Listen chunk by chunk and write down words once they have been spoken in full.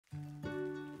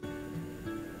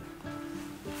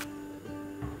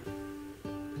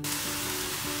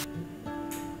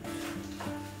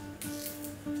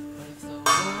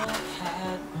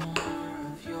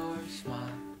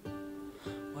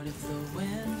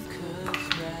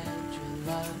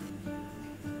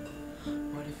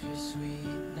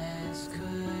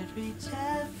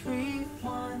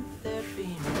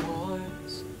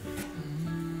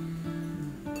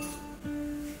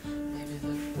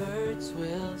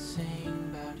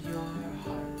sing about your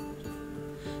heart.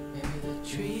 Maybe the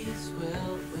trees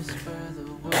will whisper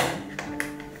the word.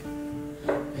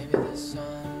 Maybe the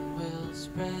sun will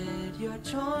spread your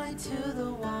joy to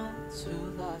the ones who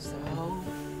lost their hope.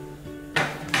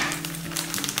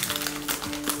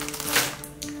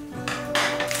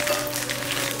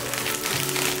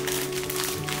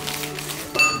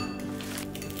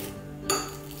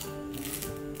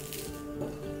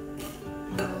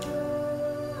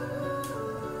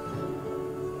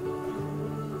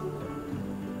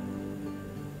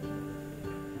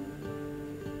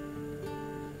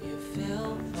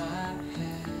 Fill my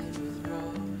head with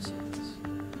roses.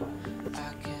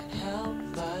 I can't help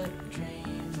but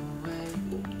dream away.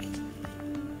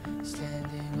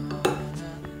 Standing on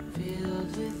a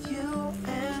field with you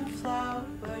and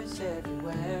flowers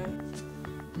everywhere.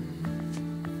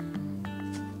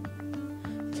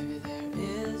 Maybe there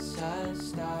is a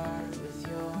star with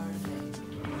your name.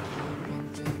 One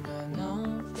thing I know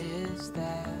is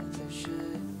that there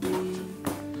should be.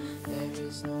 There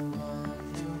is no one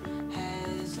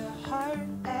a heart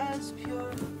as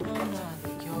pure, no, not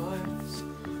like yours.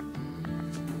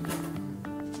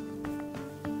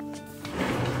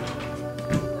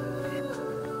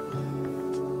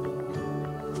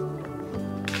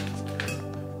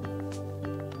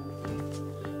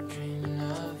 Dreaming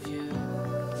of you.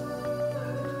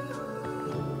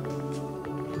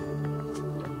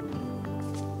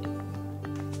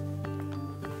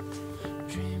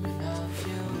 Dreaming of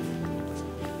you.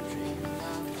 Dreaming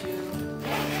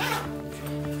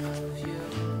of you.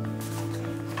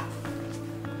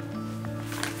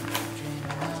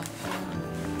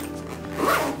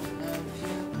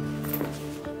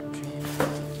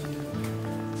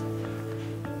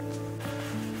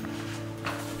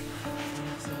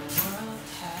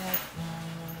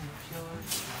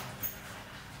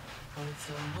 If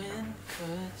the wind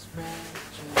could spread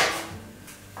your love,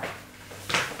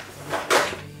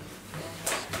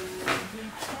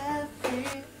 reach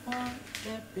everyone,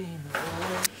 there be no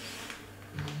world.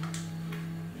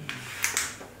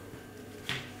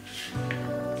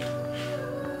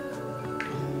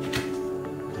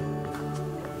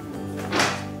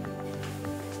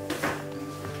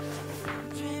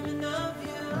 Dreaming of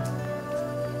you.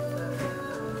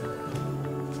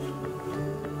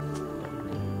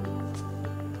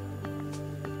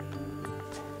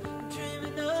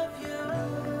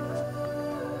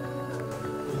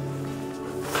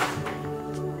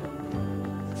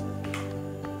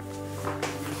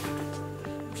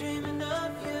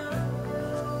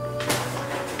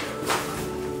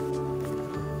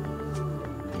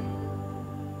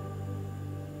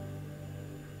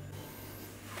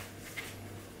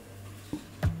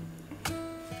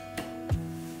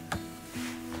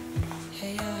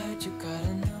 Hey, I heard you got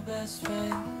a new best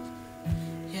friend.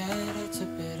 Yeah, it hurts a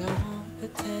bit, I won't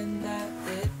pretend that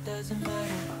it doesn't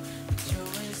matter, but you're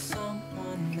with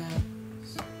someone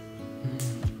else.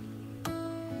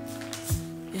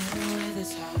 In a way,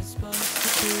 that's how it's supposed to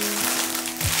be.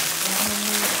 And I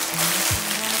need to feel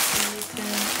happy,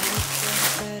 then it's just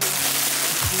better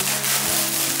if you have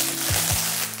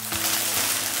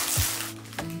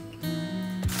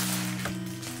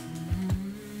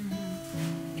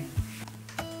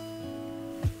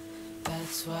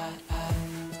that's why I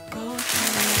go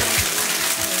through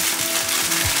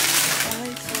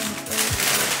lights on the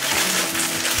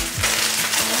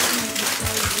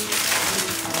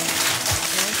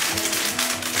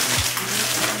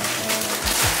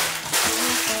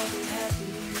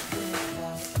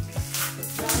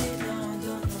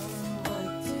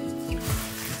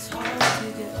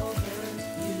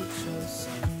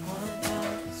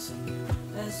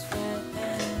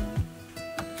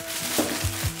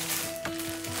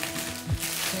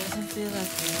feel like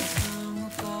it was long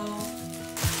ago.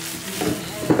 We were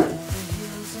head over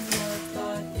heels and I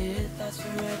thought it lasts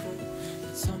forever,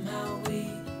 but somehow we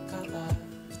got lost.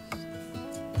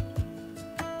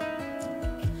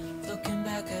 Looking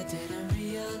back, I didn't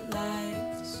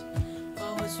realize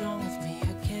what was wrong with me. I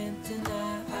can't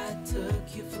deny I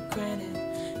took you for granted.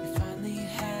 You finally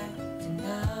had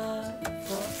enough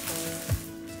of her.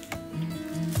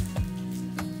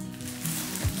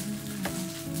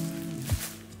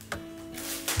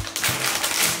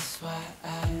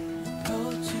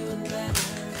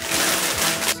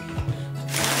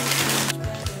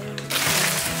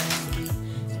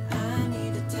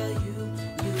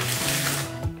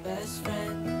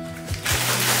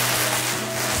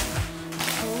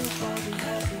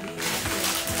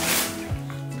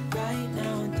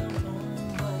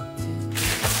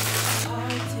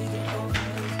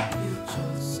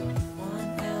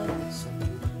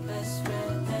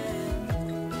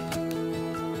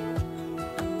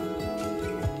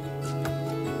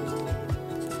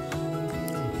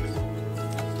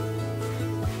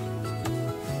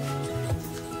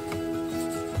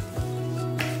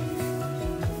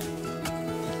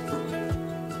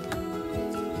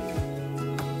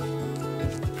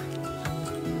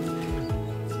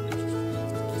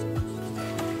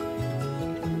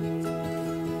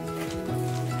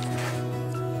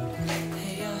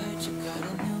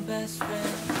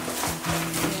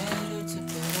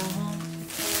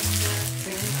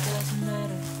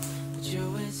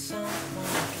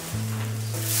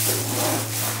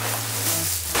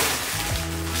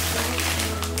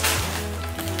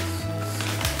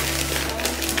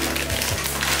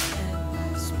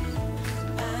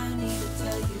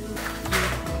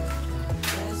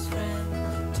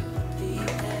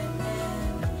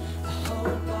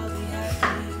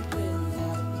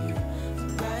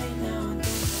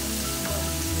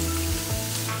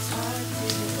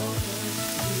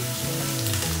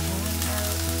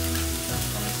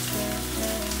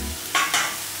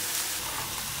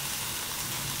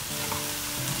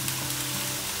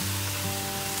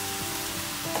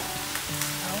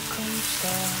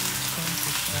 stars come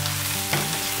to shine when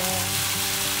it's dark.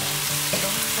 So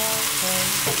far away,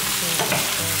 so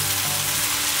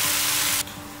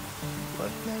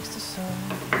what makes the sun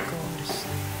go to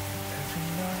sleep every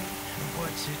night? And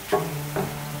what's it dreaming of?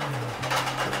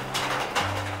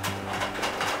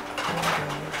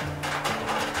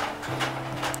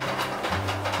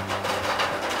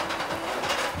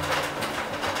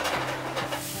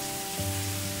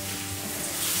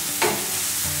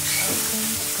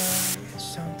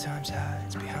 Sometimes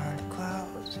hides behind the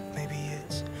clouds. Maybe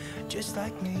it's just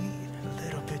like me, a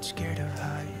little bit scared of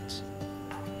heights.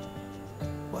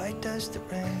 Why does the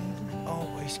rain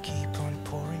always keep on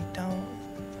pouring down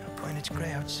when it's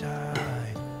gray outside?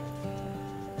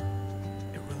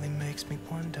 It really makes me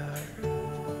wonder.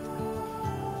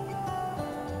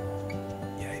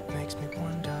 Yeah, it makes me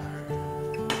wonder.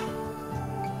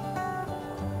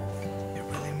 It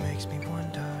really makes me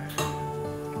wonder.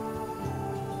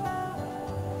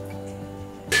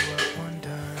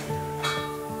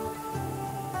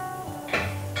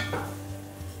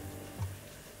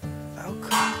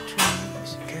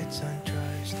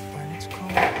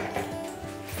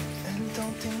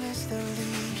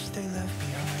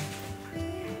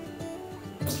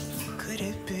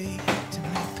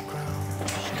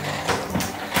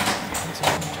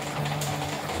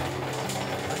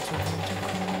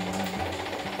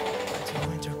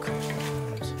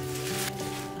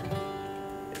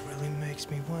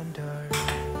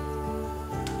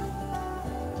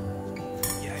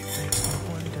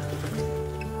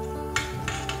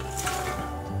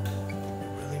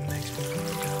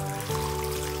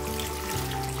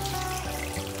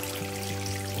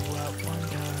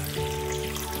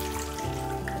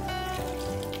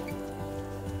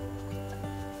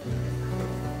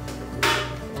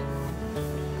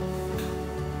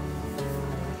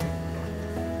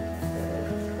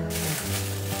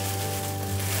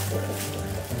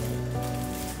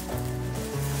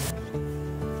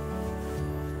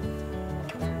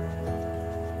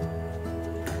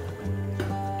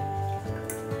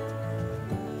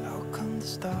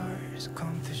 Stars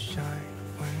come to shine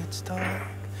when it's dark.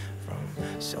 From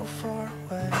so far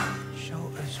away,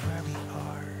 show us where we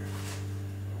are.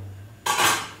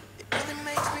 It really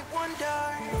makes me wonder.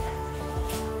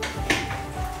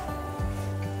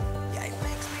 Yeah, it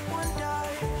makes me wonder.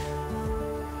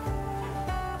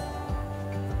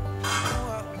 Oh,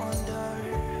 I wonder.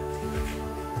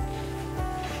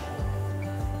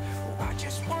 Oh, I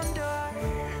just wonder.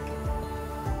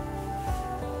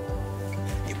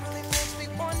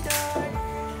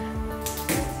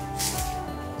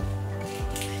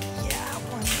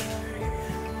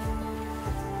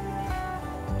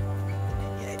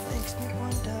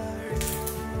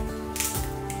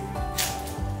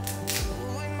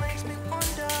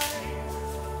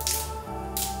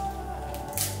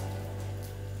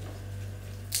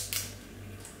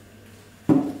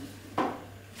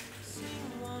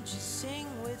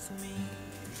 Me,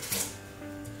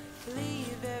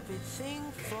 leave everything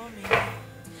for me,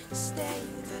 stay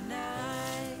the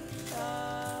night,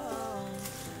 oh,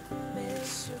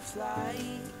 miss your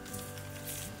flight,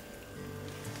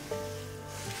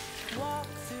 walk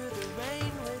through the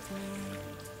rain with me,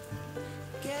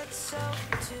 get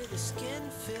soaked to the skin,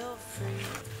 feel free,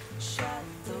 shut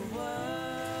the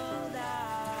world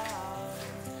out,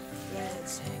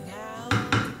 let's hang out.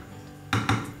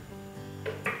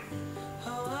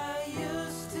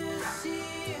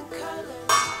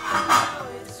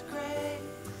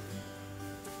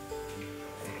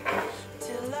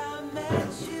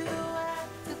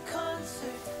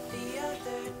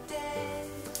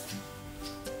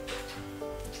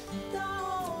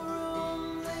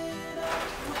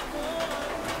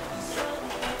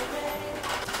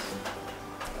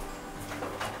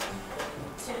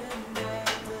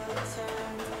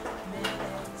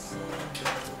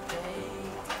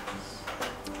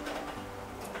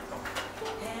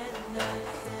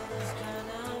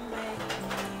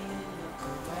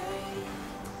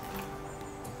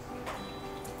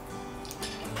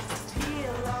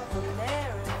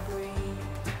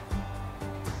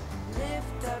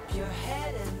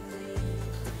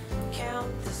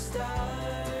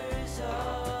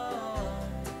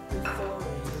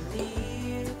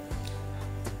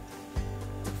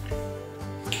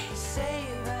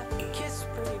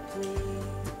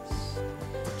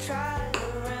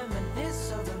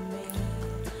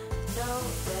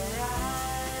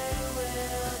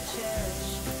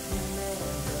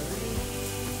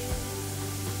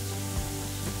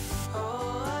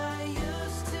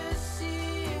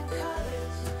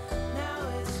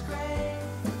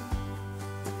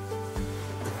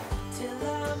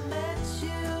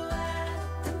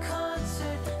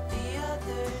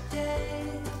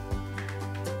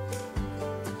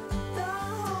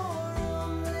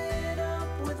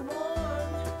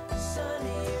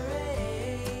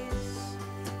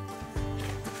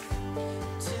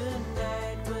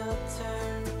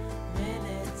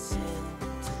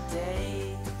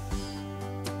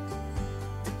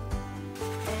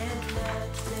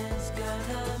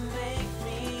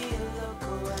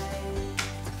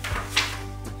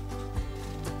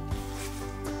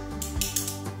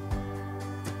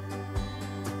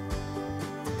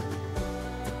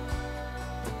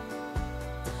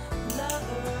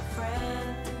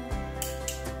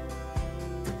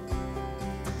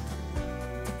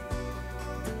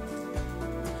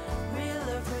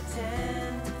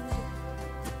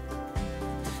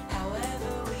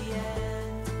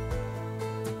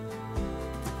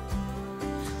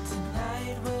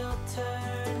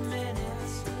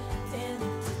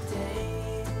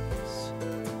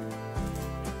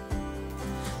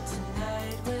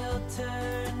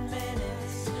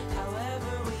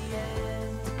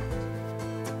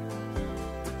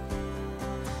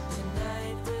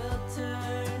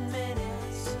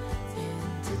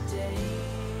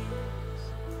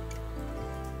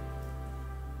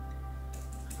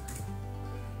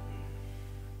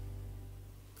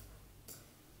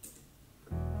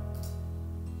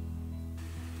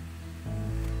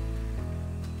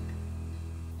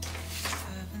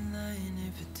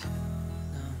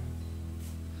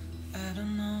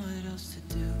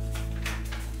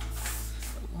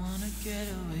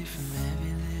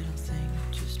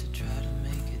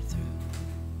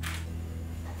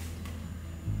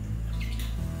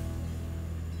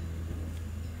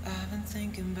 I'm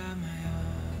thinking about my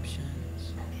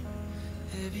options,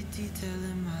 every detail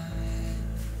in my head.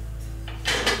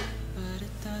 But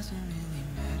it doesn't really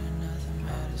matter, nothing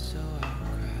matters, so I'll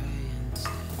cry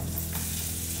instead.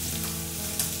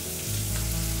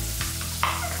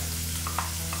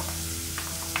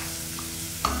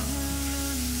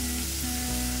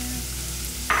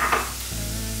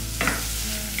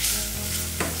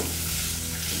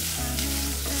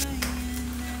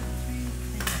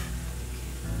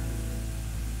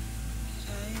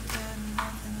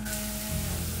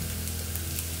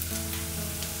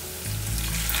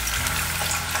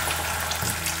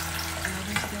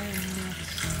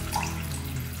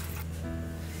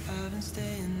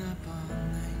 Staying up all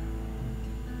night.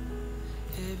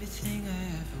 Everything I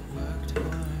ever worked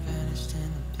for vanished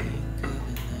in the blink of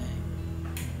an eye.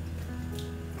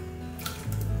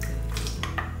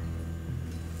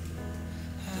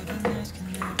 I've been asking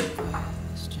every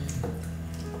question,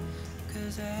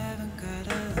 'cause I haven't got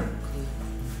a clue.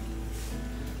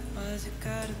 Why's it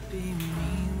gotta be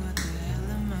me? What the hell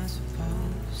am I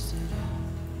supposed to do?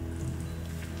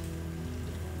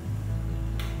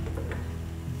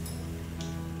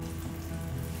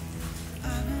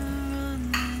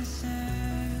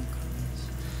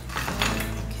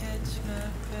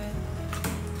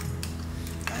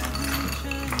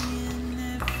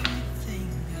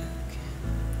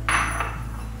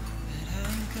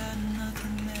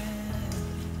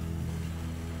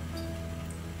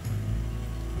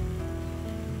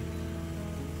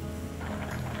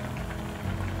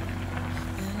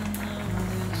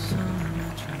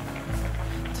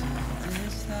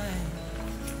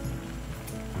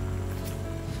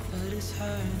 It's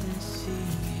hard to see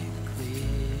it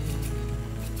clear.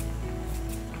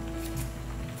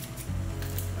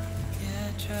 Yeah,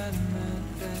 I tried my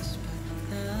best, but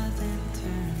nothing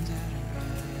turns out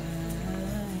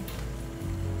right.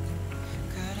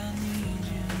 God, I need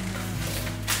you now.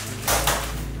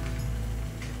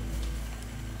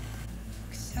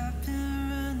 'Cause I've been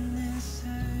running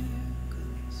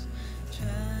circles,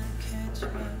 trying to catch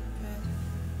my breath.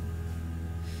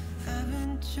 I've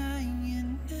been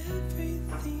trying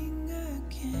everything I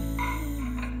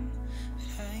can, but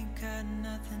I ain't got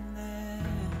nothing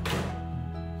left.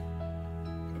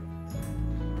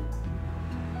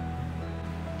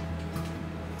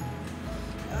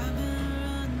 I've been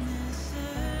running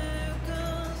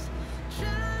circles,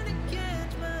 trying to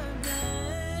catch my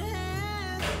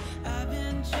breath. I've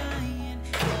been trying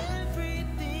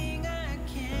everything I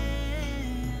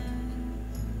can.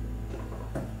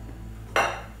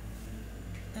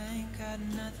 I ain't got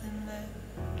nothing left.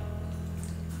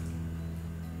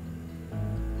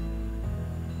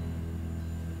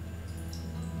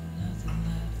 Nothing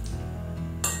left. Nothing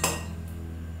left.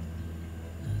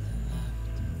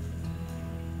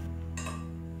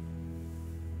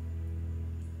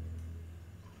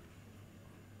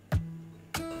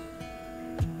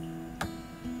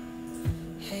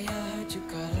 Hey, I heard you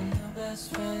got a new best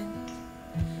friend.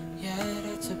 Yeah, it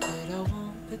hurts a bit, I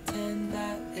won't pretend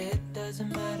that it doesn't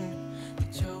matter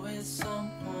that you're with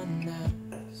someone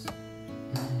else.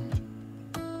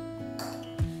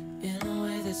 In a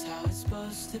way, that's how it's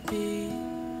supposed to be.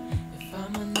 If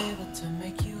I'm unable to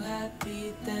make you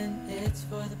happy, then it's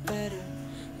for the better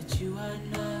that you are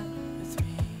not.